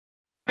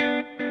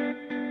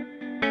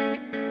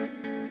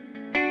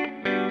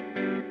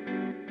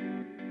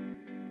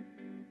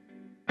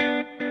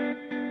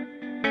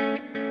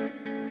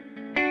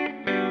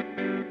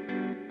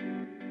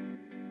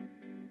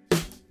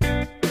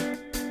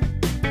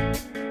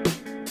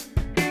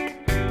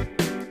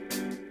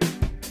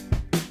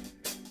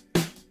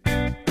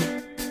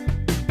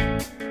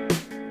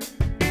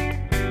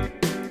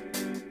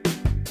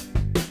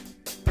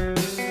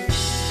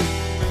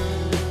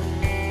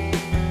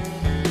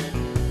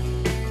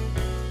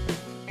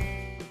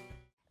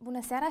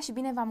Bună seara și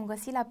bine v-am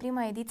găsit la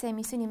prima ediție a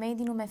emisiunii mei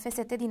din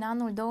UMFST din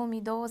anul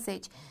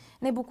 2020.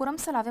 Ne bucurăm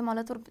să-l avem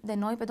alături de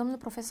noi pe domnul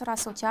profesor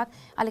asociat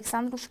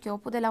Alexandru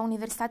Șchiopu de la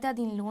Universitatea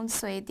din Lund,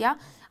 Suedia,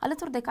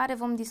 alături de care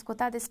vom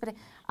discuta despre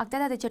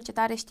activitatea de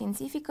cercetare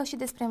științifică și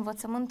despre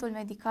învățământul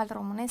medical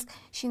românesc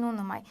și nu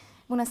numai.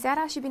 Bună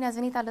seara și bine ați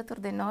venit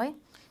alături de noi!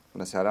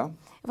 Bună seara!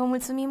 Vă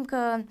mulțumim că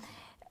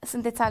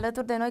sunteți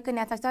alături de noi, că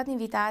ne-ați acceptat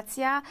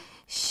invitația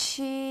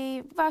și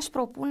v-aș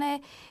propune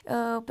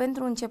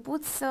pentru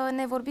început să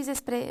ne vorbiți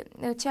despre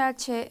ceea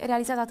ce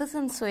realizați atât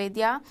în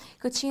Suedia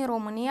cât și în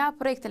România,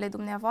 proiectele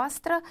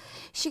dumneavoastră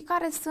și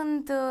care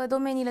sunt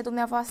domeniile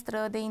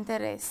dumneavoastră de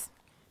interes.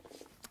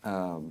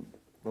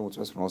 Vă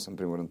mulțumesc frumos în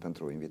primul rând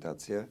pentru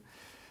invitație.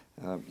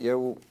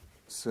 Eu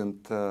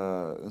sunt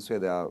în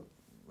Suedia,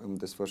 îmi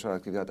desfășor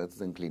activitatea atât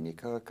în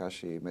clinică ca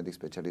și medic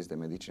specialist de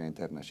medicină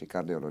internă și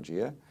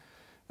cardiologie,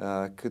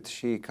 cât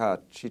și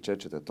ca și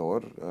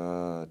cercetător,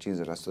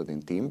 50% din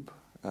timp,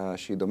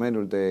 și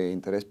domeniul de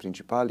interes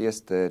principal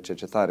este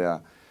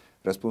cercetarea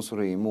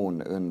răspunsului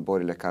imun în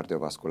bolile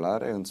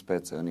cardiovasculare, în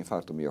speță în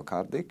infarctul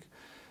miocardic,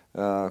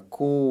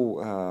 cu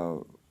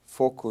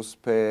focus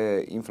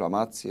pe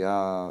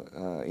inflamația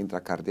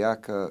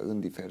intracardiacă în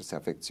diverse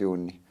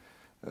afecțiuni,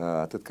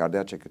 atât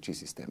cardiace cât și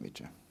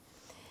sistemice.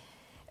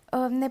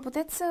 Ne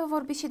puteți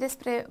vorbi și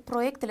despre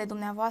proiectele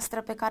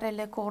dumneavoastră pe care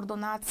le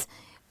coordonați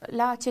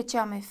la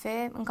UMFST,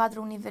 în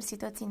cadrul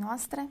universității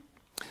noastre?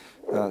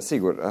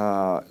 Sigur.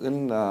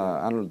 În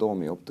anul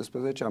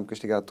 2018 am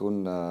câștigat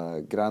un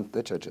grant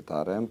de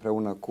cercetare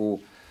împreună cu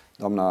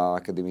doamna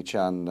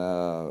academician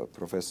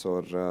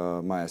profesor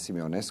Maia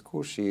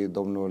Simionescu și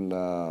domnul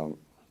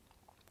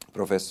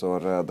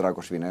profesor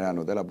Dragoș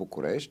Vinereanu de la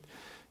București.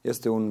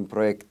 Este un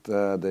proiect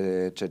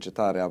de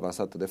cercetare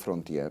avansată de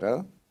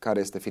frontieră care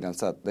este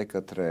finanțat de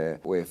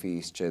către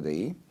UMFST.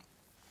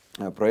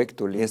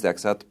 Proiectul este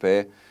axat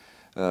pe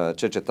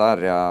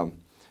cercetarea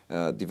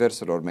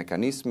diverselor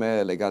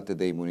mecanisme legate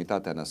de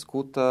imunitatea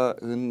născută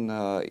în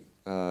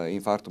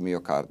infarctul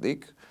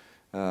miocardic.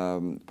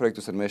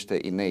 Proiectul se numește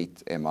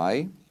Innate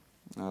MI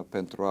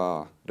pentru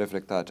a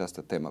reflecta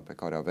această temă pe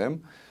care o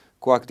avem,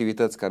 cu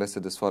activități care se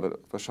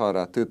desfășoară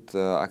atât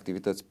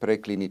activități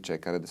preclinice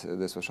care se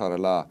desfășoară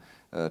la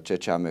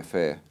CCAMF,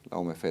 la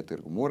UMF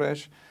Târgu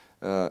Mureș,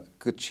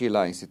 cât și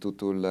la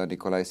Institutul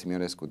Nicolae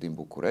Simionescu din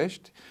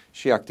București,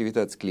 și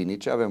activități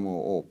clinice. Avem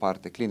o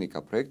parte clinică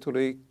a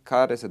proiectului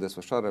care se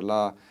desfășoară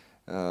la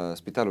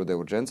Spitalul de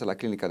Urgență, la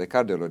Clinica de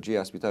Cardiologie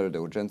a Spitalului de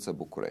Urgență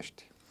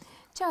București.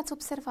 Ce ați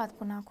observat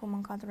până acum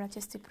în cadrul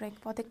acestui proiect?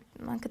 Poate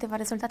câteva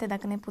rezultate,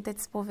 dacă ne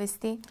puteți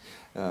povesti.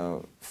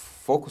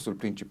 Focusul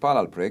principal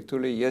al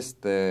proiectului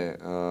este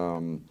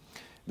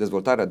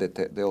dezvoltarea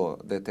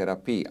de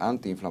terapii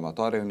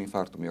antiinflamatoare în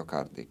infarctul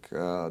miocardic.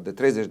 De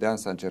 30 de ani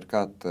s-a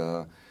încercat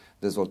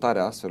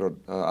dezvoltarea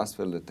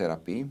astfel de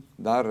terapii,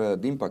 dar,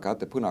 din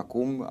păcate, până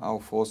acum au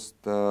fost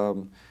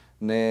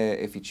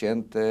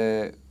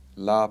neeficiente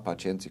la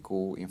pacienții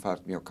cu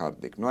infarct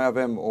miocardic. Noi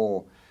avem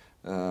o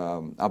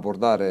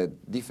abordare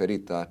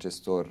diferită a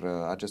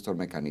acestor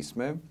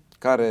mecanisme,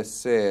 care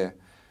se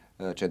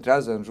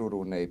centrează în jurul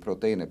unei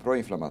proteine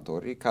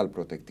proinflamatorii,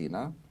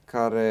 calprotectina,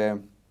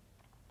 care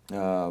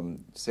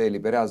se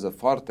eliberează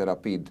foarte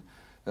rapid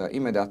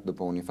imediat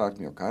după un infarct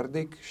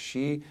miocardic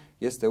și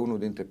este unul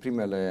dintre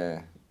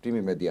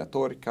primii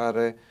mediatori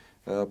care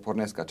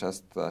pornesc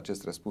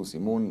acest răspuns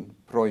imun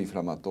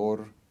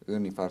proinflamator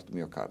în infarctul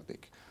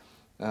miocardic.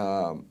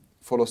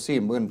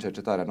 Folosim în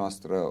cercetarea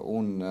noastră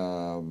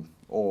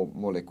o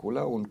moleculă,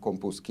 un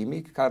compus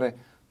chimic care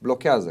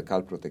blochează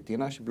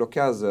calprotectina și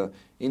blochează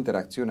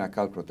interacțiunea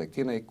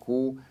calprotectinei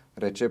cu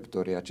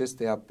receptorii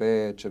acesteia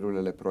pe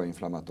celulele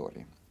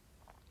proinflamatorii.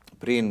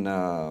 Prin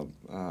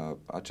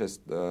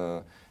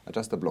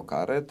această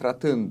blocare,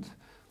 tratând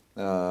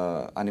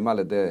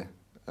animale de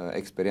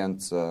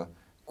experiență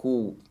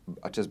cu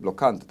acest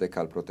blocant de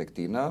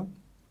calprotectină,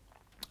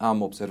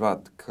 am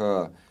observat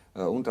că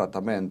un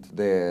tratament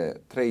de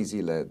 3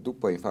 zile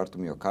după infarctul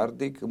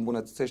miocardic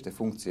îmbunătățește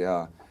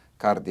funcția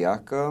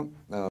cardiacă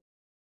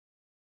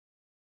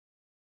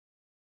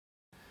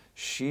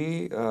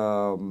și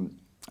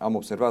am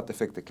observat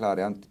efecte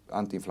clare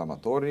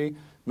antiinflamatorii.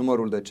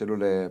 Numărul de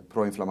celule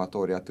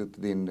proinflamatorii atât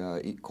din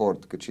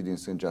cord cât și din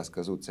sânge a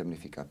scăzut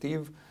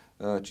semnificativ,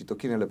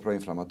 citochinele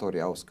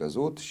proinflamatorii au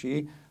scăzut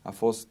și a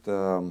fost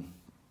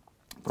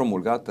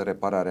promulgată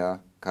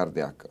repararea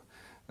cardiacă.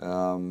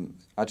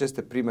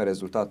 Aceste prime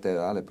rezultate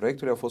ale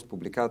proiectului au fost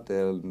publicate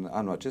în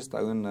anul acesta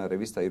în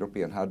revista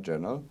European Heart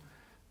Journal,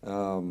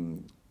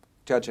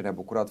 ceea ce ne-a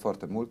bucurat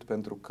foarte mult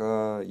pentru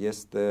că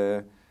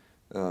este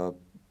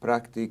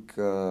practic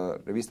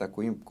revista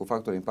cu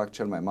factor impact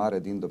cel mai mare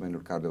din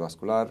domeniul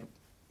cardiovascular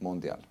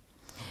mondial.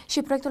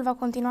 Și proiectul va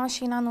continua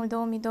și în anul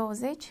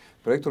 2020?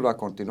 Proiectul va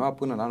continua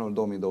până în anul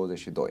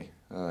 2022.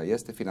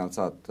 Este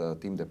finanțat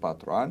timp de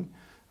 4 ani.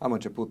 Am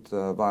început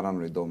vara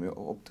anului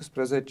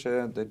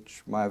 2018,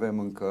 deci mai avem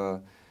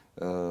încă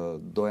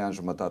 2 ani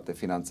jumătate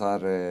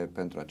finanțare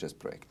pentru acest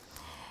proiect.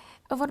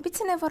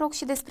 Vorbiți-ne, vă rog,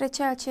 și despre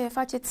ceea ce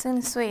faceți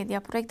în Suedia,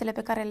 proiectele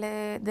pe care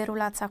le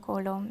derulați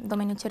acolo, în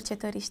domeniul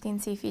cercetării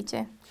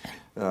științifice.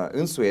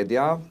 În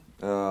Suedia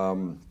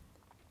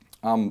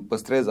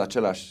păstrez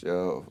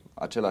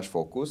același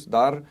focus,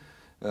 dar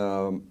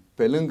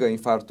pe lângă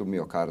infarctul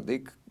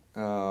miocardic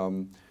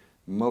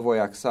mă voi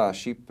axa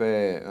și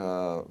pe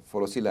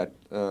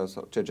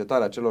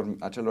cercetarea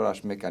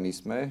acelorași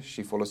mecanisme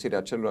și folosirea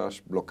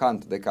acelorași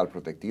blocant de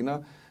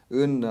calprotectină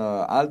în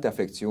alte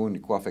afecțiuni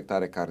cu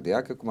afectare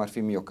cardiacă, cum ar fi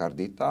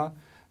miocardita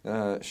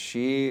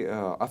și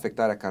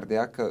afectarea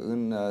cardiacă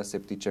în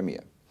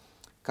septicemie,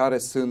 care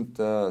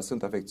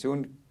sunt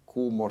afecțiuni cu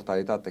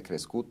mortalitate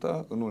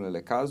crescută în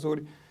unele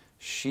cazuri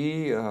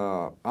și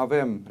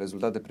avem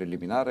rezultate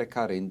preliminare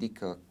care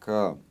indică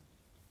că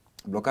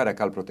blocarea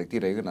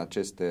calprotectirei în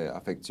aceste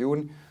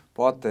afecțiuni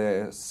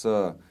poate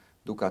să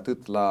ducă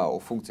atât la o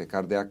funcție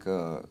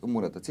cardiacă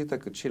îmbunătățită,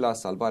 cât și la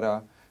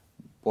salvarea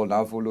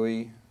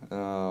bolnavului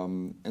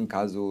în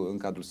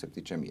cadrul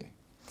septicemiei.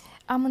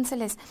 Am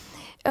înțeles.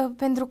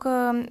 Pentru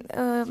că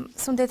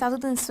sunteți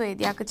atât în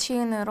Suedia cât și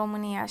în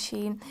România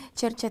și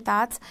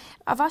cercetați,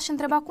 v-aș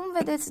întreba cum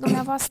vedeți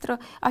dumneavoastră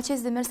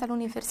acest demers al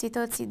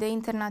Universității de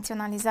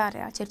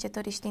internaționalizare a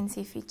cercetării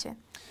științifice?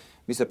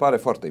 Mi se pare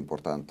foarte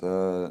important.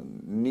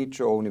 Nici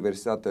o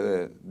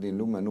universitate din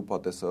lume nu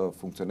poate să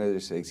funcționeze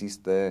și să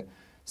existe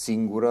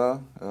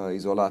singură,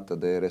 izolată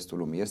de restul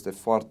lumii. Este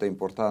foarte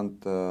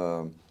important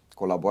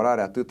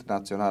colaborarea atât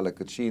națională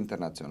cât și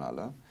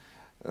internațională.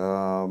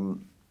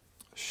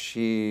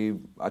 Și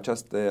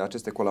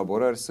aceste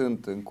colaborări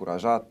sunt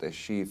încurajate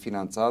și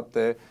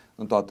finanțate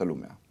în toată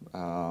lumea.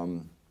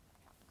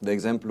 De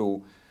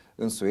exemplu,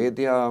 în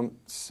Suedia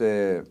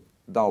se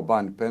dau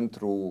bani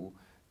pentru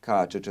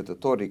ca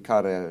cercetătorii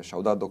care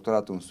și-au dat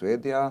doctoratul în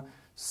Suedia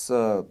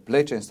să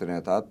plece în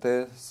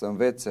străinătate, să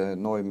învețe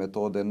noi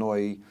metode,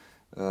 noi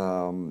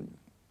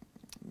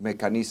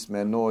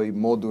mecanisme, noi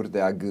moduri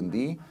de a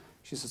gândi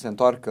și să se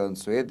întoarcă în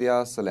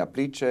Suedia, să le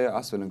aplice,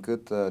 astfel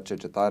încât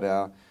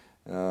cercetarea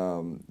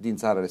din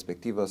țara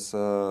respectivă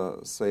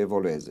să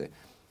evolueze.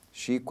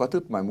 Și cu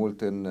atât mai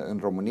mult în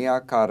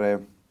România,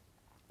 care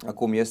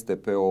acum este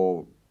pe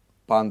o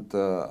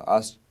pantă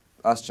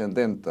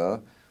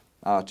ascendentă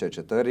a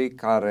cercetării,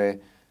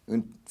 care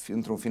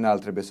într-un final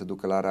trebuie să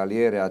ducă la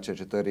ralierea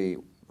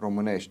cercetării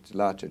românești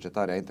la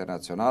cercetarea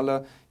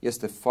internațională.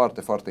 Este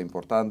foarte, foarte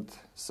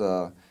important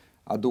să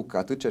aducă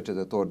atât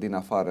cercetători din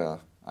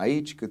afară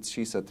aici, cât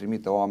și să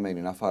trimită oameni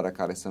în afară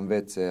care să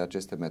învețe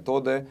aceste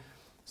metode,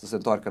 să se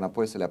întoarcă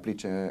înapoi, să le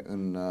aplice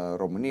în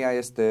România.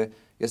 Este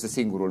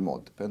singurul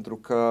mod, pentru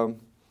că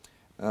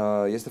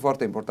este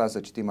foarte important să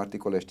citim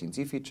articole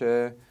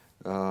științifice,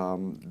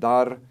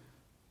 dar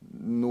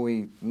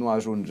nu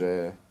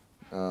ajunge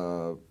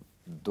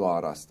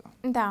doar asta.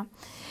 Da.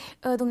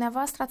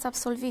 Dumneavoastră ați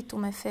absolvit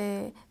UMF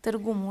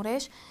Târgu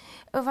Mureș.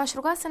 V-aș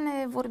ruga să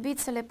ne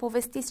vorbiți, să le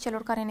povestiți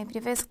celor care ne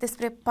privesc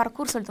despre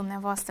parcursul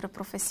dumneavoastră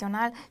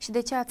profesional și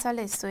de ce ați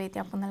ales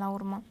Suedia până la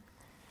urmă.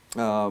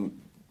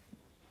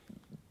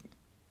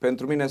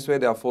 Pentru mine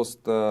Suedia a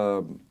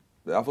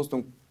fost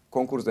un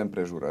concurs de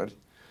împrejurări.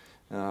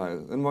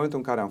 În momentul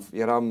în care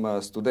eram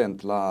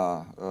student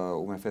la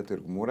UMF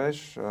Târgu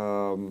Mureș,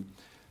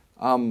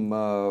 am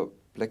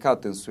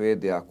plecat în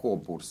Suedia cu o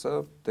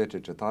bursă de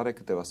cercetare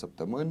câteva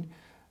săptămâni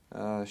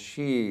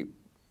și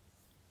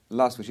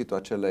la sfârșitul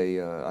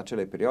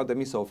acelei perioade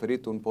mi s-a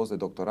oferit un post de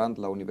doctorand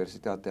la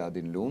Universitatea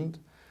din Lund,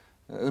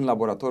 în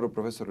laboratorul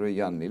profesorului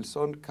Jan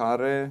Nilsson,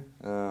 care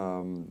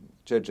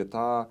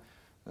cerceta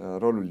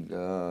rolul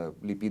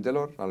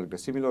lipidelor, al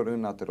grăsimilor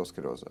în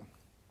ateroscleroză.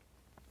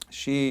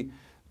 Și,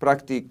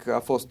 practic, a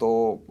fost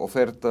o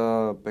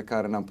ofertă pe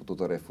care n-am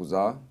putut-o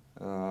refuza.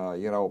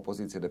 Era o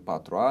poziție de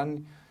 4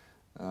 ani,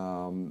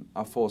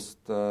 a fost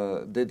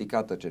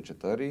dedicată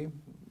cercetării,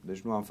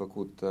 deci nu am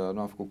făcut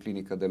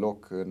clinică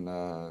deloc în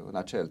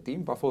acel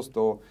timp. A fost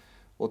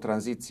o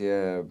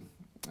tranziție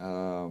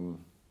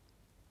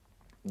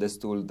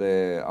destul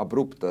de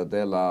abruptă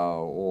de la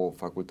o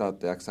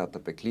facultate axată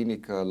pe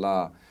clinică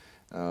la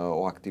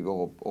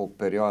o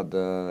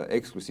perioadă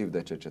exclusiv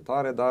de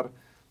cercetare, dar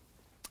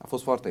a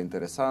fost foarte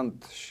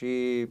interesant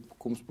și,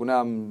 cum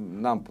spuneam,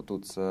 n-am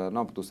putut să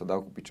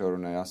dau cu piciorul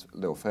unei astfel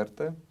de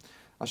oferte,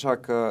 așa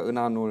că în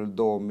anul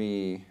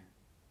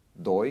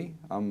 2002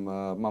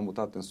 m-am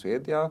mutat în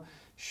Suedia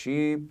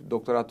și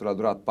doctoratul a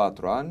durat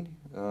 4 ani,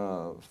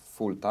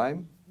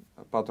 full-time,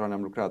 4 ani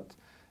am lucrat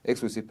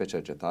exclusiv pe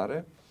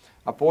cercetare.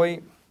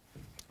 Apoi,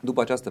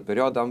 după această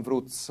perioadă, am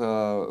vrut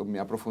să îmi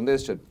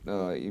aprofundez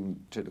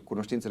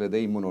cunoștințele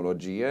de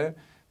imunologie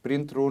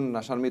printr-un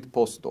așa numit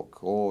postdoc,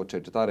 o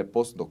cercetare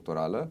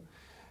postdoctorală,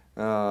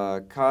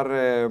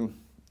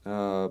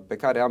 pe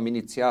care am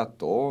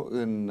inițiat-o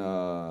în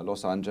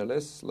Los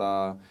Angeles,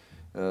 la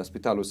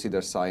Spitalul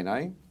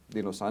Cedars-Sinai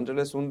din Los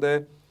Angeles,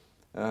 unde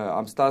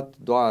am stat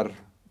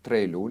doar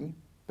 3 luni,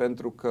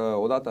 pentru că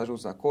odată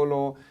ajuns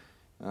acolo,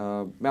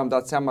 mi-am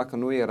dat seama că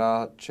nu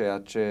era ceea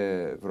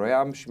ce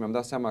vroiam și mi-am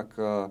dat seama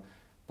că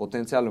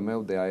potențialul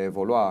meu de a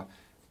evolua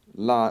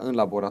în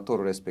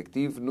laboratorul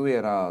respectiv nu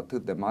era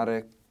atât de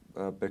mare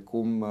pe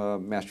cum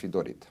mi-aș fi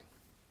dorit.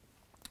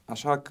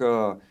 Așa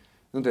că,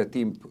 între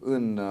timp,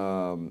 în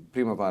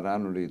primăvara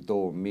anului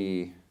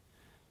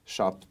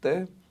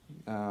 2007,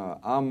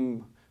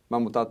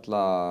 m-am mutat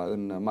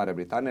în Marea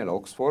Britanie, la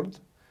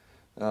Oxford,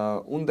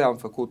 unde am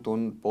făcut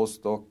un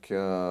postdoc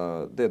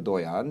de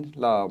 2 ani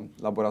la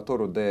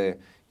laboratorul de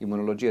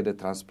imunologie de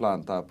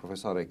transplant a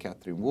profesoarei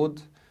Catherine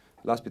Wood,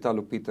 la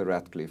Spitalul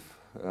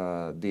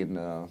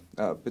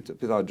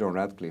Spitalul John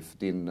Radcliffe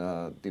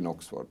din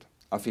Oxford,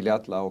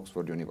 afiliat la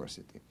Oxford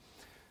University.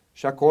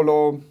 Și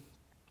acolo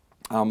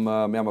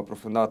mi-am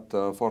aprofundat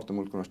foarte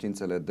mult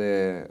cunoștințele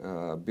de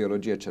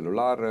biologie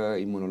celulară,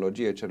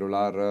 imunologie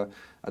celulară,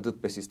 atât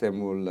pe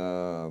sistemul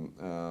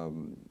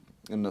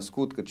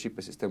înnăscut, cât și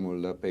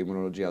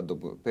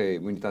pe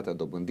imunitatea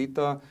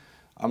dobândită.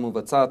 Am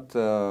învățat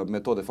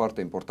metode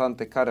foarte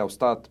importante care au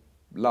stat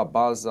la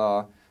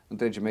baza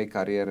întregii mei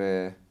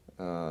cariere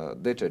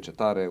de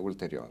cercetare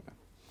ulterioare.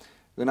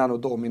 În anul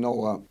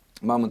 2009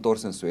 m-am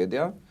întors în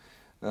Suedia,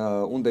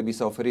 unde mi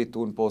s-a oferit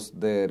un post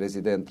de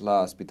rezident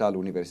la Spitalul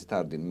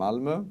Universitar din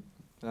Malmö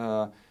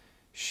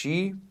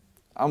și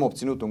am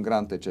obținut un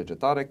grant de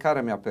cercetare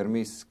care mi-a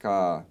permis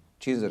ca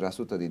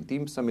 50% din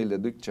timp să mi-l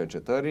dedic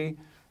cercetării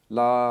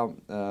la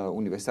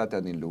Universitatea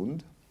din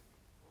Lund,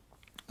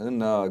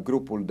 în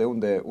grupul de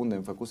unde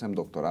îmi făcusem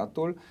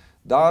doctoratul,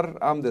 dar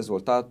am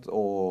dezvoltat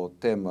o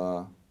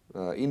temă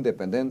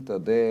independentă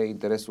de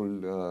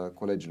interesul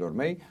colegilor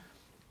mei.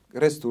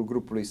 Restul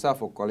grupului s-a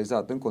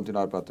focalizat în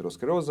continuare pe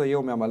ateroscleroză.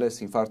 Eu mi-am ales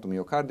infarctul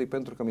miocardic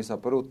pentru că mi s-a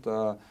părut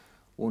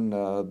un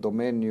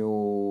domeniu,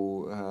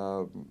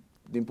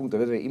 din punct de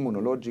vedere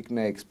imunologic,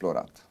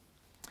 neexplorat.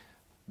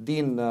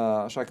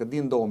 Așa că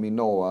din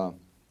 2009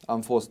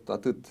 am fost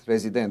atât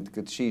rezident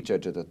cât și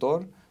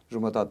cercetător,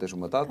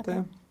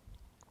 jumătate-jumătate.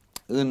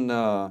 În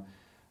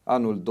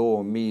anul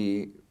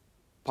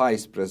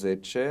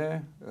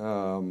 2014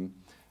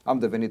 am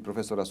devenit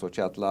profesor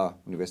asociat la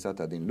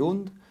Universitatea din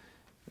Lund.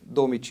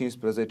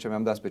 2015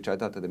 mi-am dat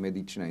specialitatea de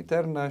medicină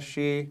internă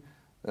și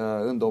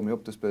în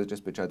 2018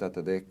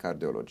 specialitatea de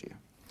cardiologie.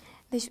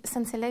 Deci să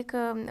înțeleg că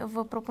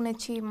vă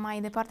propuneți și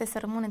mai departe să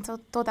rămâneți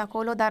tot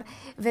acolo, dar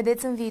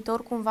vedeți în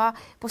viitor cumva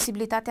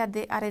posibilitatea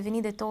de a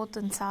reveni de tot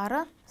în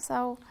țară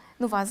sau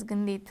nu v-ați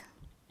gândit?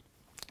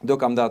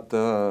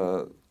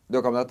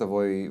 Deocamdată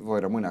voi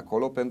rămâne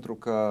acolo pentru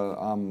că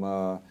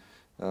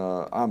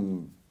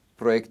am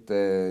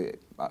proiecte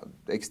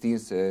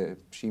extinse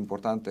și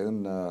importante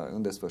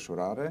în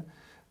desfășurare.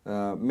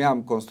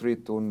 Mi-am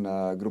construit un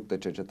grup de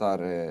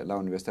cercetare la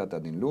Universitatea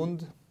din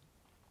Lund,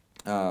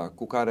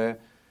 cu care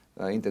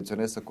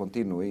intenționez să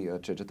continui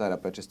cercetarea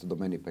pe aceste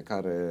domenii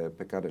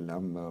pe care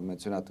le-am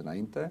menționat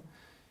înainte,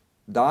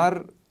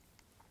 dar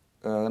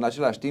în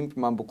același timp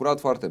m-am bucurat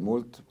foarte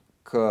mult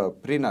că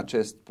prin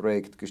acest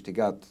proiect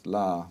câștigat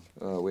la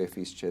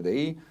UMFST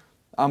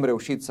am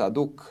reușit să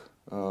aduc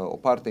o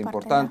parte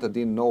importantă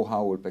din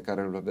know-how-ul pe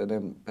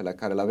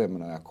care îl avem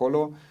noi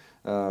acolo,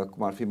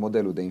 cum ar fi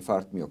modelul de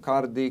infarct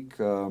miocardic,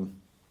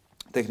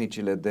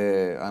 tehnicile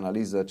de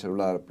analiză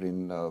celulară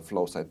prin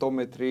flow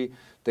cytometry,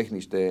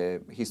 tehnici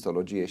de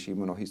histologie și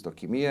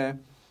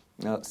imunohistochimie,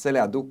 să le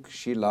aduc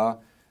și la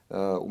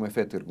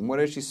UMF Târgu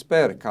Mureș și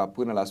sper ca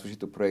până la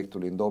sfârșitul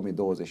proiectului în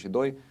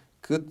 2022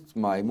 cât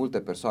mai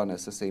multe persoane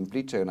să se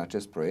implice în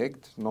acest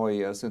proiect.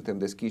 Noi suntem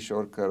deschiși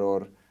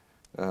oricăror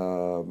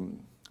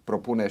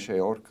propuneri și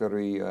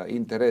oricărui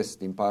interes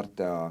din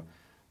partea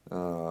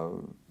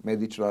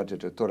medicilor,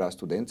 cercetători, a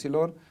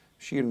studenților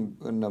și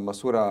în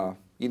măsura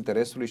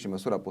interesului și în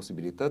măsura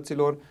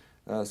posibilităților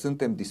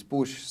suntem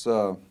dispuși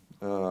să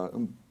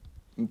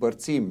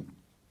împărțim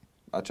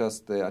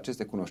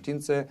aceste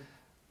cunoștințe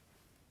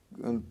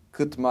în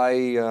cât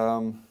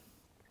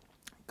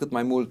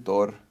mai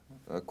multor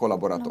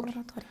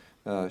colaboratori.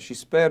 Și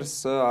sper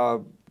să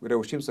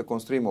reușim să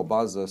construim o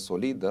bază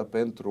solidă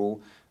pentru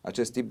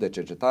acest tip de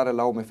cercetare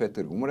la UMF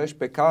Târgu Mureș,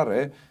 pe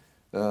care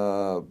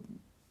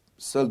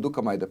să-l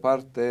ducă mai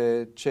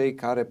departe cei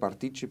care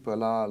participă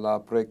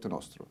la proiectul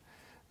nostru.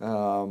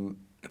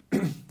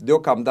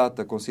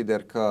 Deocamdată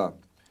consider că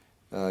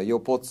eu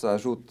pot să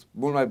ajut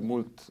mult mai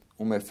mult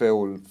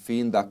UMF-ul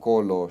fiind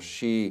acolo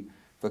și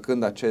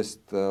făcând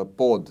acest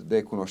pod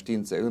de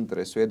cunoștințe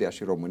între Suedia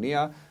și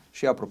România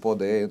și apropo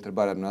de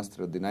întrebarea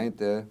noastră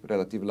dinainte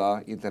relativ la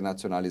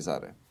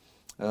internaționalizare.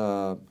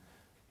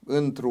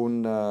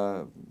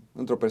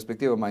 Într-o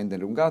perspectivă mai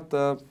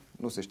îndelungată,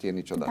 nu se știe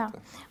niciodată. Da,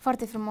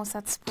 foarte frumos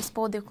ați spus,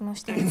 pod de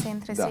cunoștințe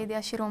între Suedia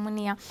și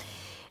România.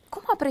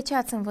 Cum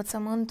apreciați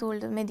învățământul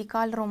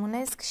medical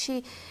românesc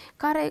și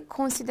care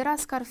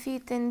considerați că ar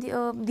fi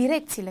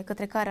direcțiile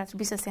către care ar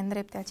trebui să se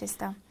îndrepte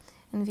acestea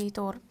în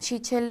viitor? Și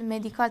cel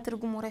medical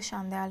Târgu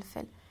Mureșan, de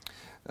altfel.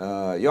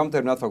 Eu am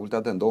terminat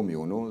facultatea în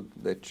 2001,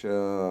 deci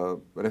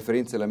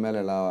referințele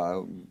mele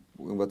la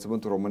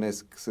învățământul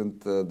românesc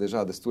sunt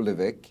deja destul de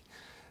vechi,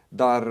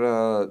 dar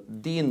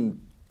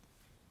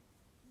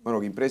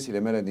impresiile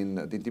mele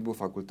din timpul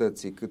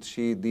facultății, cât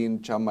și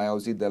din ce am mai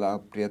auzit de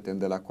la prieteni,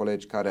 de la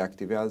colegi care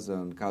activează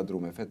în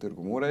cadrul UMF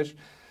Târgu Mureș,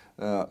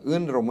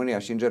 În România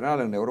și în general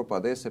în Europa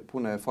de Est se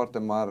pune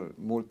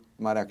mult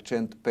mare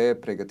accent pe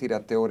pregătirea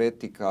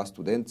teoretică a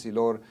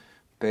studenților,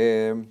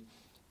 pe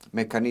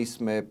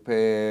mecanisme,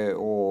 pe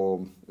o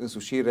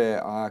însușire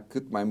a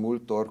cât mai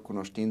multor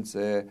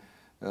cunoștințe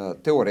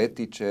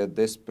teoretice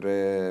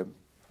despre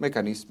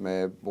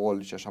mecanisme,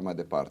 boli și așa mai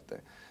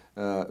departe.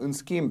 În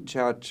schimb,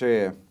 ceea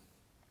ce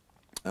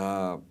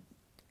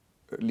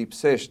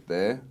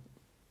lipsește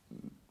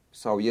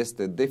sau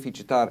este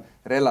deficitar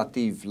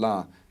relativ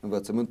la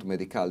învățământul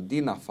medical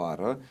din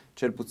afară,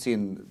 cel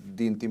puțin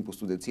din timpul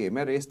studenției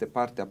mele, este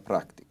partea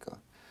practică.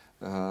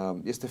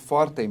 Este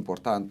foarte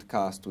important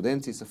ca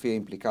studenții să fie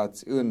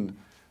implicați în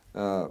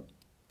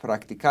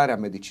practicarea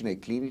medicinei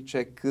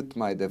clinice cât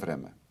mai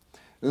devreme.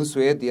 În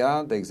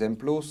Suedia, de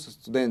exemplu,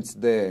 studenți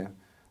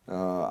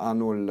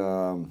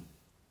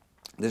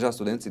deja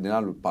studenții din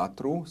anul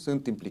 4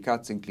 sunt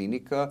implicați în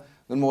clinică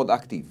în mod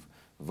activ.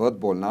 Văd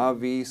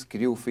bolnavii,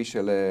 scriu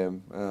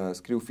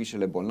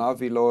fișele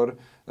bolnavilor,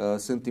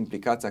 sunt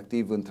implicați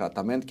activ în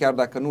tratament, chiar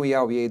dacă nu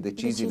iau ei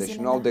deciziile și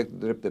nu au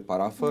drept de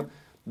parafă,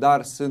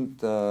 dar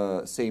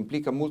se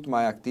implică mult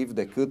mai activ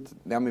decât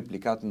ne-am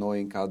implicat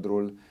noi în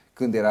cadrul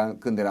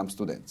când eram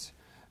studenți.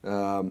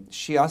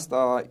 Și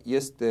asta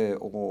este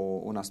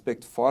un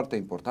aspect foarte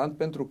important,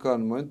 pentru că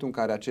în momentul în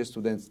care acești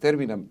studenți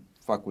termină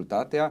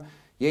facultatea,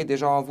 ei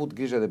deja au avut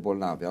grijă de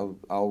bolnavi,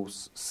 au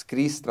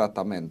scris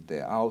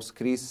tratamente, au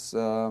scris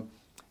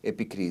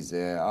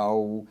epicrize,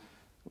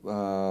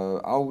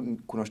 au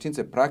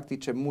cunoștințe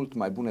practice mult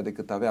mai bune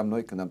decât aveam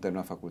noi când am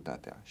terminat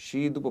facultatea.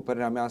 Și, după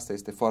părerea mea, asta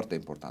este foarte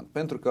important,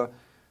 pentru că,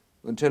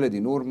 în cele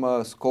din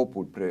urmă,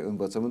 scopul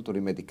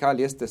învățământului medical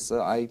este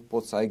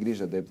poți să ai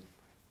grijă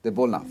de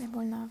bolnav. De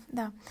bolnav,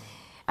 da.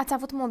 Ați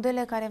avut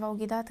modele care v-au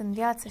ghidat în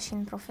viață și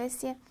în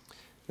profesie?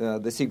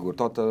 Desigur,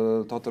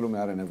 toată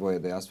lumea are nevoie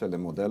de astfel de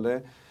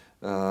modele.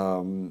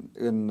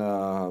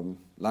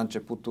 La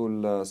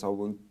începutul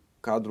sau în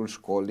cadrul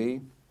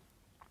școlii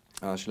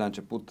și la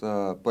început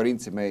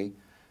părinții mei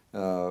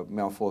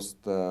mi-au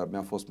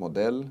fost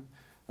model.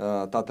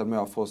 Tatăl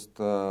meu a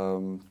fost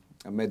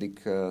medic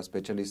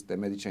specialist de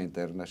medicină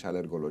internă și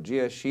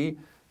alergologie și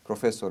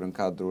profesor în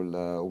cadrul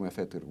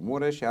UMFST Târgu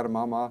Mureș, iar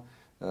mama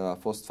a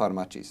fost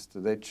farmacist.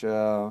 Deci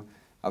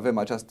avem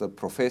această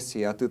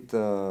profesie, atât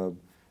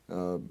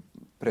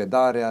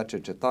predarea,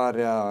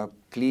 cercetarea,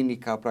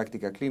 clinica,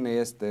 practica clinică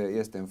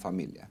este în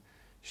familie.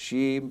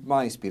 Și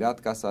m-a inspirat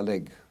ca să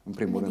aleg, în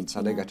primul rând, să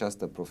aleg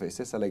această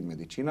profesie, să aleg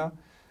medicina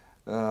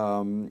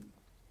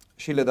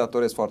și le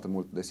datorez foarte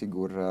mult,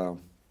 desigur,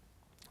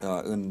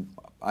 în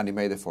anii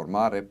mei de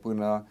formare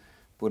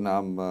până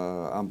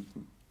am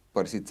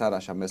părăsit țara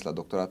și am mers la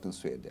doctorat în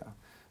Suedia.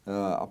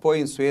 Apoi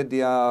în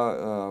Suedia,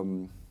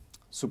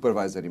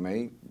 supervisorii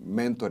mei,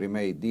 mentorii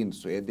mei din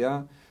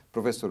Suedia,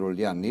 profesorul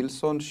Jan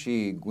Nilsson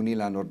și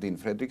Gunilla Nordin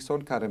Fredriksson,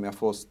 care mi-a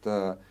fost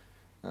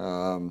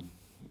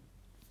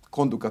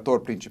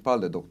conducător principal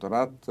de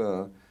doctorat,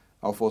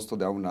 au fost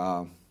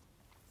totdeauna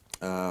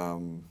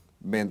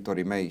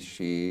mentorii mei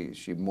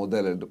și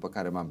modelele după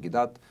care m-am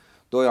ghidat.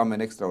 Doi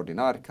oameni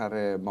extraordinari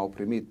care m-au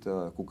primit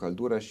cu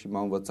căldură și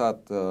m-au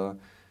învățat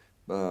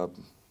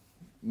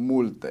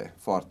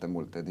foarte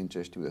multe din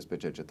ce știu despre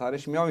cercetare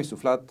și mi-au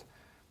insuflat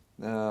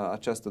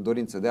această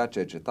dorință de a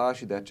cerceta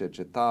și de a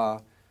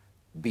cerceta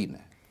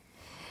bine.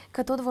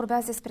 Că tot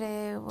vorbeați despre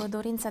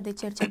dorința de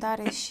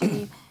cercetare și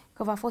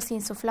că v-a fost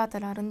insuflată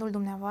la rândul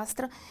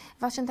dumneavoastră,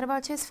 v-aș întreba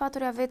ce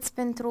sfaturi aveți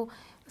pentru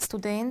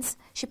studenți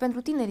și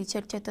pentru tinerii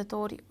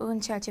cercetători în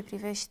ceea ce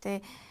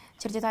privește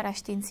cercetarea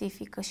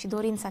științifică și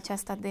dorința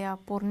aceasta de a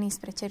porni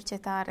spre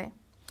cercetare.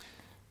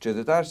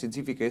 Cercetarea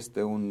științifică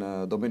este un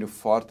domeniu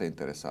foarte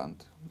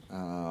interesant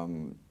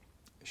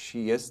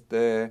și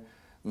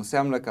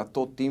înseamnă ca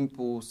tot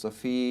timpul să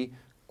fii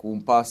cu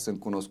un pas în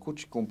cunoscut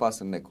și cu un pas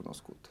în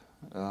necunoscut.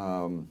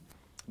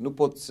 Nu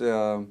poți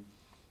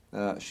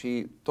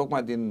și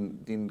tocmai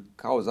din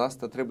cauza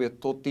asta trebuie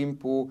tot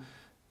timpul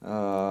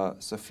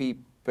să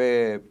fii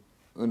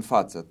în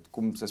față,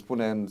 cum se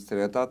spune în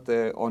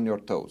străinătate, on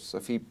your toes, să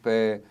fii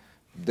pe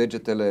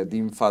degetele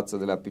din față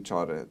de la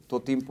picioare.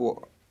 Tot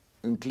timpul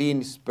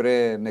înclini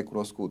spre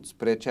necunoscut,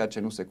 spre ceea ce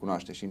nu se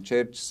cunoaște și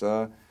încerci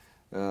să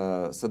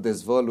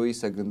dezvălui,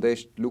 să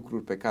gândești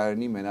lucruri pe care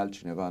nimeni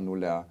altcineva nu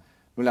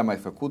le-a mai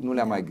făcut, nu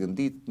le-a mai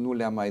gândit, nu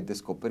le-a mai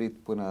descoperit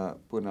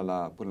până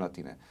la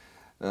tine.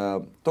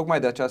 Tocmai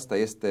de aceasta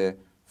este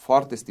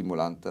foarte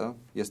stimulantă,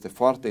 este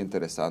foarte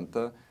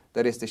interesantă,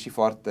 dar este și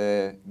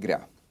foarte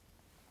grea.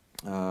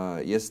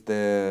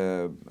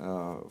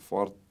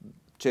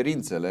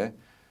 Cerințele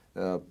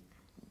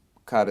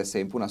care se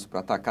impun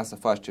asupra ta ca să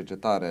faci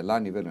cercetare la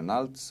nivel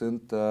înalt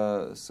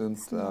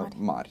sunt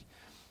mari.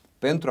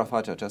 Pentru a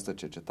face această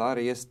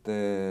cercetare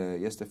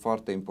este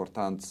foarte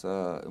important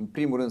în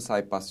primul rând, să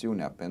ai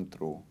pasiunea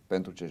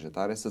pentru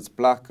cercetare, să-ți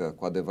placă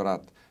cu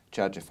adevărat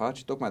ceea ce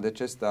faci. Tocmai de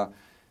acesta,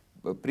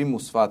 primul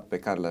sfat pe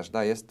care l-aș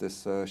da este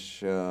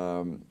să-și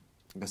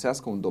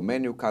găsească un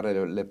domeniu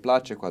care le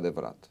place cu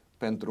adevărat.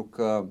 Pentru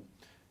că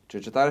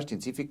cercetarea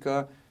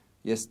științifică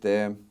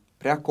este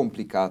prea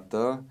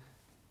complicată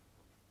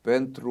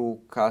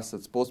pentru ca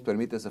să-ți poți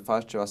permite să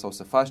faci ceva sau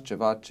să faci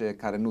ceva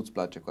care nu-ți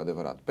place cu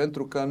adevărat.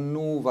 Pentru că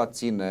nu va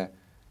ține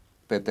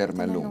pe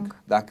termen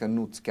lung, dacă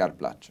nu-ți chiar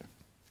place.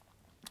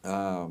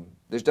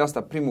 Deci de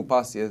asta primul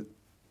pas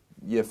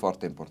e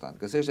foarte important.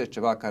 Găsește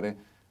ceva care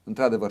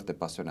într-adevăr te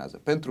pasionează.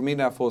 Pentru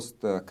mine a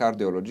fost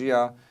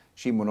cardiologia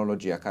și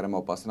imunologia care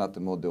m-au pasionat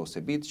în mod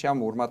deosebit și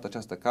am urmat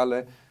această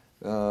cale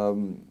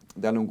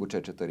de-a lungul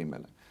cercetării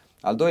mele.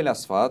 Al doilea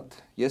sfat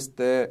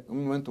este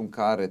în momentul în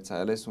care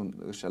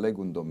își aleg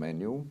un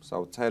domeniu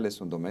sau ți-ai ales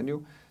un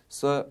domeniu,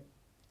 să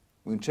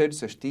încerci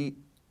să știi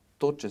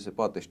tot ce se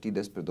poate ști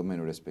despre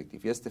domeniul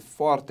respectiv. Este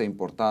foarte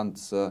important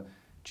să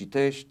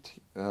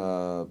citești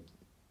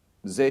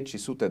zeci și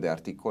sute de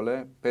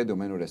articole pe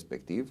domeniul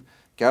respectiv,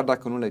 chiar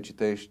dacă nu le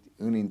citești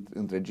în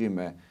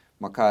întregime,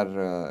 măcar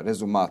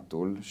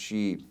rezumatul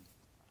și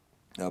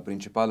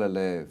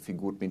principalele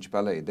figuri,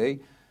 principalele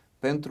idei,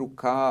 pentru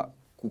ca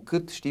cu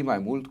cât știi mai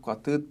mult, cu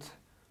atât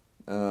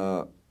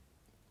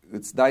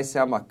îți dai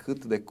seama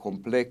cât de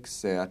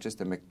complexe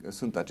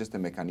sunt aceste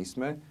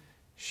mecanisme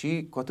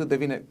și cu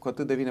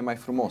atât devine mai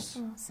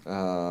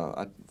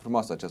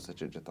frumoasă această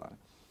cercetare.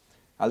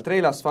 Al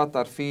treilea sfat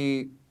ar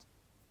fi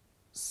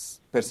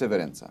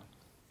perseverența.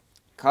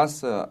 Ca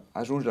să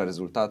ajungi la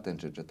rezultate în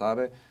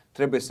cercetare,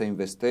 trebuie să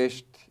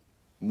investești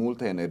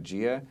multă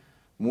energie,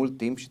 mult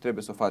timp și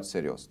trebuie să o faci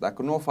serios.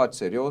 Dacă nu o faci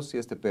serios,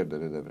 este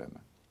pierdere de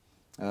vreme.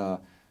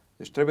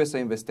 Deci trebuie să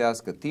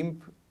investească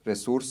timp,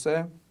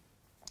 resurse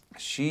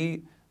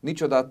și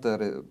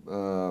niciodată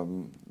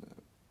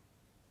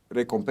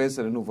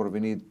recompensele nu vor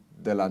veni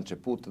de la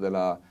început,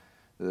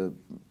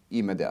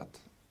 imediat.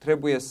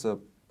 Trebuie să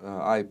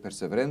ai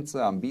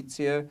perseverență,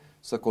 ambiție,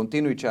 să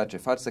continui ceea ce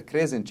faci, să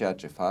crezi în ceea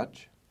ce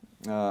faci,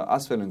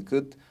 astfel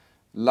încât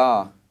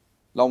la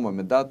un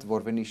moment dat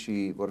vor veni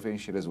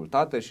și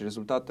rezultate și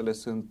rezultatele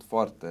sunt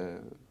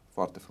foarte,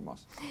 foarte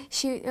frumoase.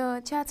 Și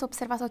ce ați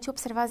observat sau ce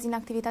observați din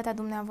activitatea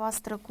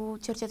dumneavoastră cu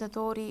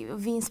cercetătorii,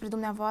 vin spre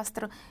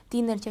dumneavoastră,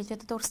 tineri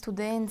cercetători,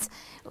 studenți,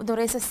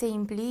 doresc să se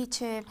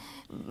implice?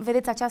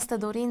 Vedeți această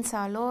dorință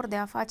a lor de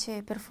a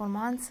face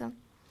performanță?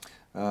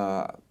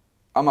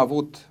 Am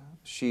avut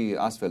și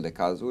astfel de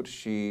cazuri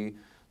și,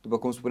 după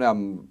cum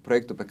spuneam,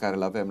 proiectul pe care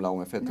îl avem la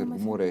UMFST Târgu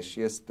Mureș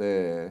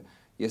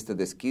este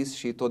deschis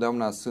și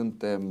totdeauna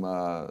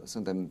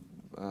suntem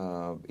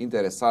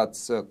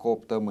interesați să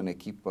cooptăm în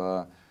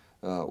echipă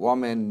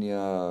oameni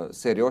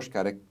serioși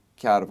care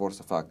chiar vor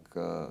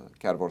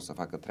să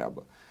facă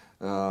treabă.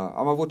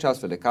 Am avut și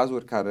astfel de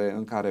cazuri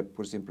în care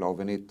pur și simplu au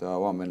venit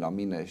oameni la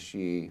mine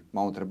și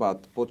m-au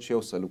întrebat, pot și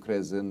eu să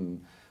lucrez în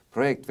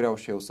proiect, vreau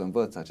și eu să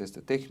învăț aceste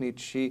tehnici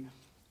și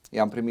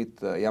i-am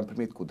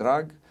primit cu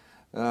drag,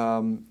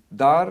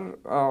 dar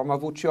am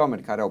avut și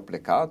oameni care au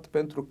plecat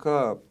pentru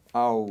că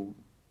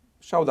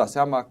și-au dat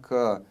seama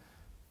că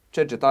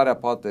cercetarea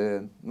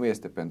poate nu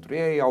este pentru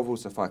ei, au vrut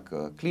să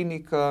facă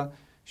clinică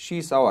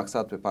și s-au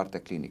axat pe partea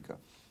clinică.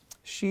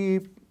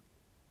 Și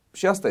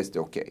asta este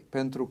ok,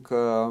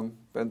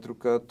 pentru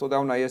că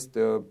totdeauna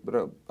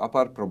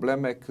apar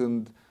probleme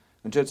când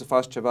încerci să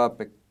faci ceva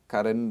pe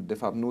care de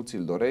fapt nu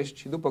ți-l dorești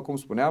și, după cum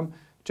spuneam,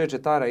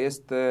 cercetarea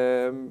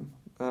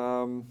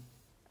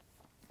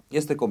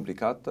este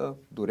complicată,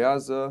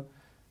 durează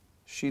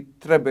și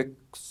trebuie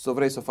să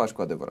vrei să o faci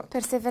cu adevărat.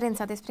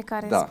 Perseverența despre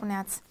care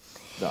spuneați.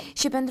 Da.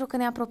 Și pentru că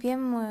ne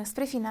apropiem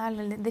spre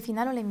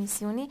finalul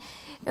emisiunii,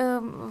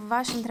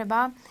 v-aș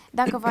întreba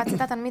dacă v-ați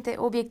dat anumite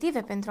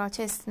obiective pentru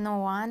acest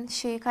nou an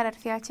și care ar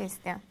fi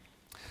acestea.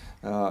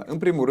 În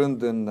primul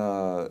rând, în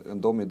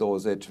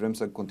 2020 vrem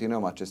să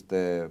continuăm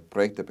aceste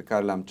proiecte pe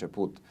care le-am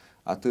început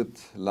atât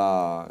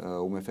la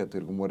UMF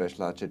Târgu Mureș,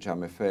 la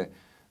CCAMF,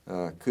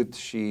 cât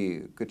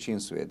și în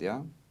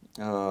Suedia.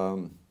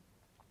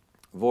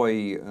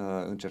 Voi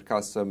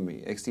încerca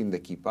să-mi extind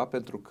echipa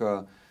pentru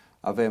că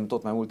avem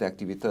tot mai multe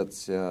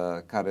activități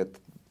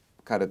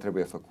care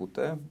trebuie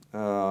făcute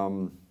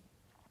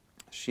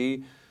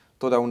și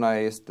totdeauna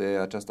este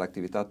această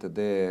activitate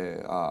de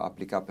a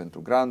aplica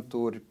pentru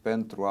granturi,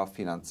 pentru a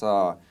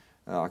finanța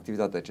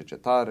activitatea de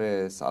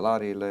cercetare,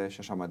 salariile și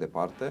așa mai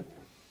departe.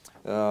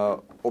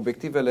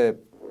 Obiectivele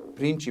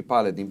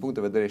principale din punct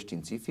de vedere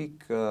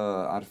științific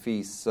ar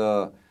fi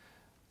să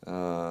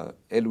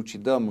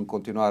elucidăm în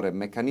continuare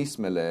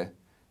mecanismele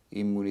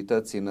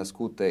imunității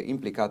născute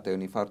implicate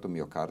în infarctul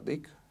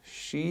miocardic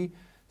și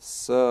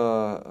să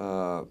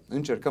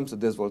încercăm să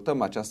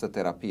dezvoltăm această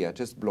terapie,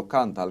 acest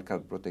blocant al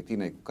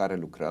cardioprotectinei cu care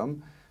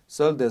lucrăm,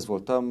 să-l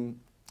dezvoltăm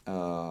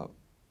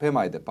pe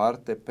mai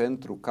departe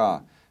pentru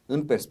ca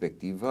în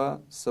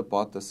perspectivă să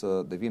poată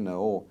să devină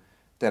o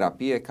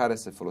terapie care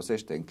se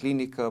folosește în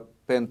clinică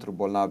pentru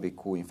bolnavi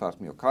cu infarct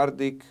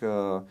miocardic,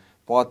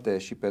 poate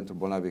și pentru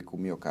bolnavi cu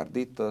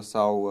miocardită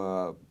sau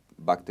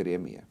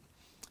bacteriemie.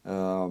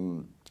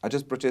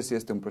 Acest proces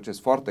este un proces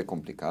foarte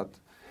complicat.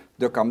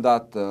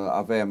 Deocamdată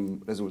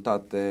avem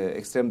rezultate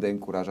extrem de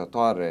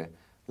încurajatoare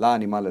la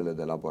animalele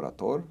de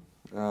laborator,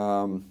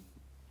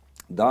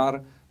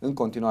 dar în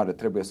continuare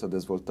trebuie să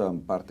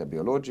dezvoltăm partea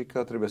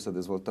biologică, trebuie să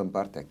dezvoltăm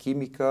partea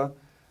chimică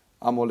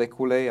a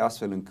moleculei,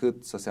 astfel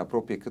încât să se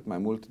apropie cât mai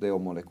mult de o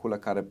moleculă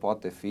care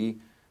poate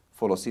fi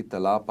folosită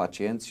la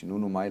pacienți și nu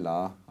numai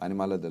la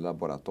animale de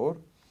laborator.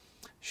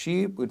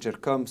 Și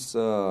încercăm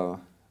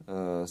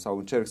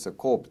încerc să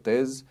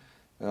cooptez,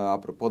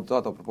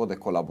 apropo de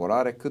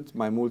colaborare, cât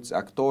mai mulți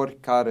actori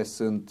care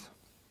sunt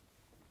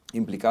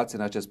implicați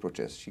în acest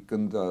proces. Și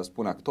când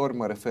spun actori,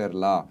 mă refer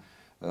la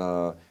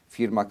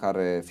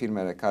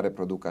firmele care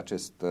produc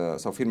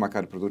sau firma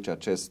care produce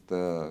acest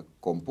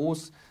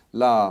compus,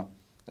 la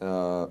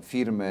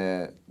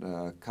firme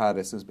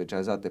care sunt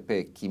specializate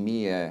pe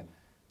chimie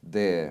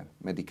de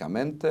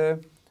medicamente,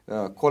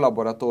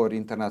 colaboratori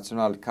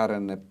internaționali care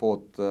ne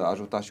pot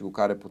ajuta și cu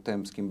care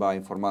putem schimba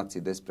informații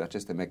despre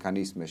aceste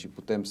mecanisme și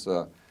putem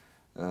să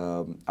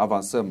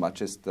avansăm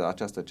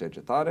această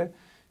cercetare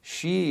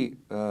și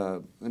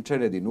în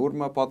cele din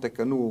urmă, poate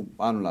că nu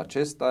anul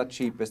acesta,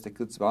 ci peste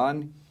câțiva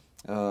ani,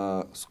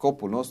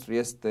 scopul nostru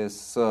este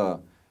să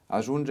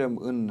ajungem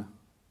în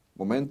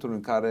momentul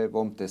în care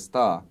vom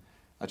testa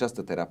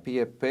această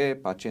terapie pe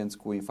pacienți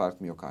cu infarct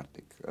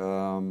miocardic.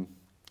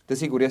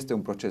 Desigur, este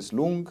un proces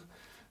lung,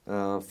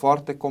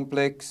 foarte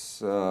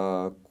complex,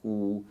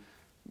 cu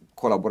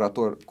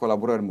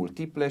colaborări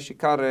multiple și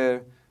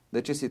care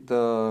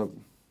necesită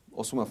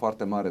o sumă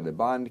foarte mare de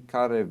bani,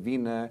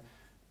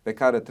 pe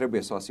care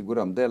trebuie să o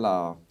asigurăm de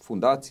la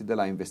fundații, de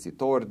la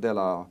investitori, de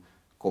la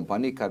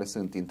companii care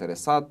sunt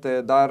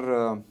interesate, dar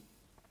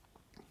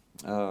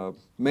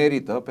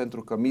merită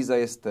pentru că miza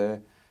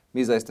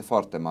este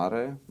foarte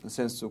mare, în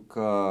sensul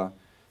că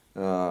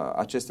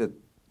aceste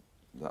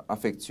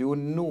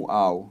afecțiuni nu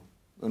au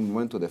în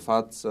momentul de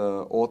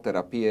față o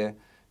terapie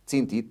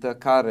țintită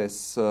care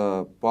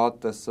să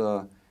poată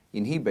să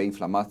inhibe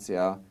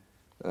inflamația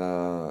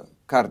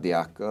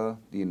cardiacă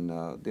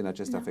din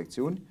aceste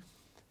afecțiuni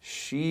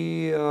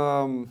și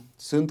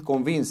sunt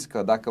convins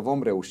că dacă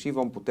vom reuși,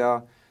 vom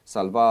putea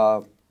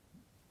salva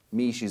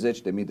mii și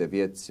zeci de mii de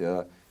vieți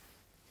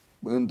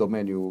în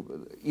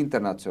domeniul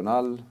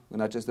internațional în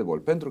aceste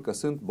boli, pentru că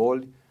sunt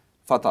boli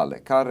fatale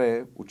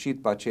care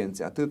ucid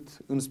pacienții atât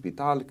în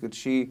spital cât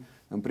și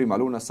în prima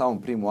lună sau în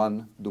primul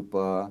an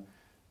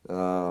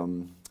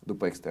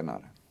după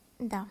externare.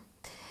 Da.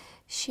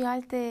 Și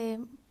alte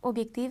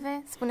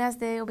obiective? Spuneați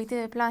de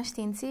obiective de plan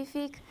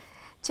științific.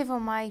 Ce vă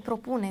mai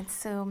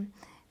propuneți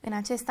în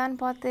acest an,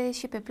 poate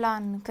și pe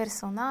plan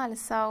personal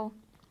sau...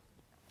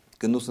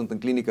 Când nu sunt în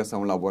clinică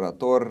sau în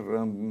laborator,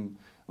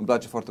 îmi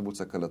place foarte mult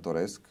să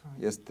călătoresc.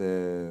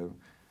 Este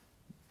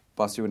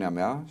pasiunea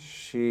mea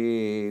și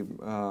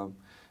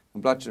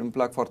îmi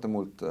plac foarte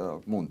mult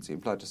munții.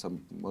 Îmi place să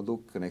mă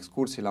duc în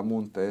excursii la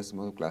munte, să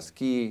mă duc la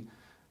schi.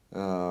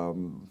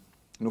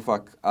 Nu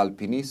fac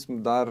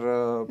alpinism, dar,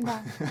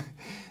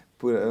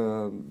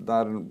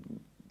 dar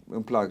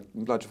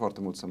îmi place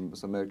foarte mult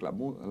să merg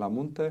la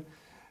munte.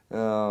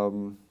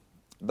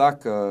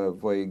 Dacă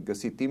voi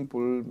găsi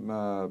timpul,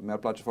 mi-ar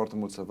place foarte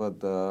mult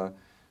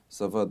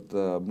să văd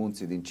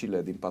munții din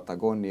Chile, din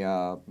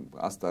Patagonia.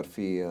 Asta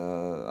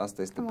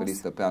este pe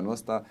listă pe anul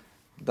ăsta,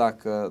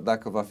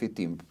 dacă va fi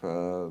timp,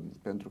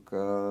 pentru că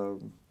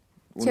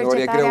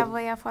uneori e greu. Cercetarea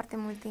vă ia foarte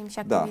mult timp și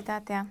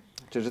activitatea. Da.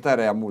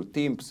 Cercetarea ia mult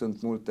timp,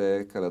 sunt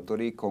multe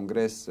călătorii,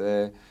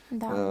 congrese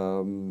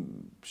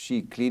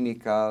și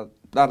clinica,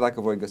 dar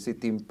dacă voi găsi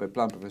timp pe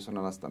plan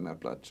profesional, asta mi-ar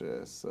place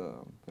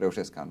să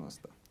reușesc anul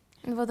ăsta.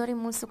 Vă dorim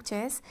mult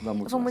succes.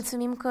 Vă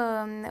mulțumim că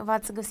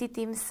v-ați găsit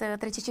timp să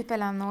treceți și pe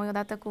la noi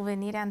odată cu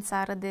venirea în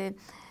țară de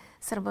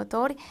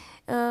sărbători.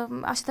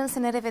 Așteptăm să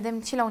ne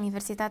revedem și la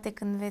Universitate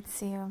când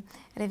veți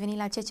reveni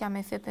la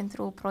CCAMF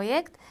pentru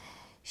proiect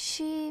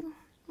și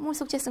mult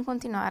succes în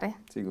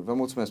continuare. Sigur, vă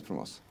mulțumesc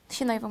frumos.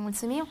 Și noi vă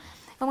mulțumim.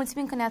 Vă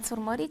mulțumim că ne-ați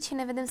urmărit și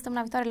ne vedem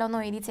săptămâna viitoare la o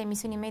nouă ediție a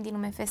emisiunii Made in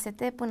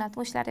UMFST. Până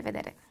atunci, la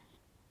revedere!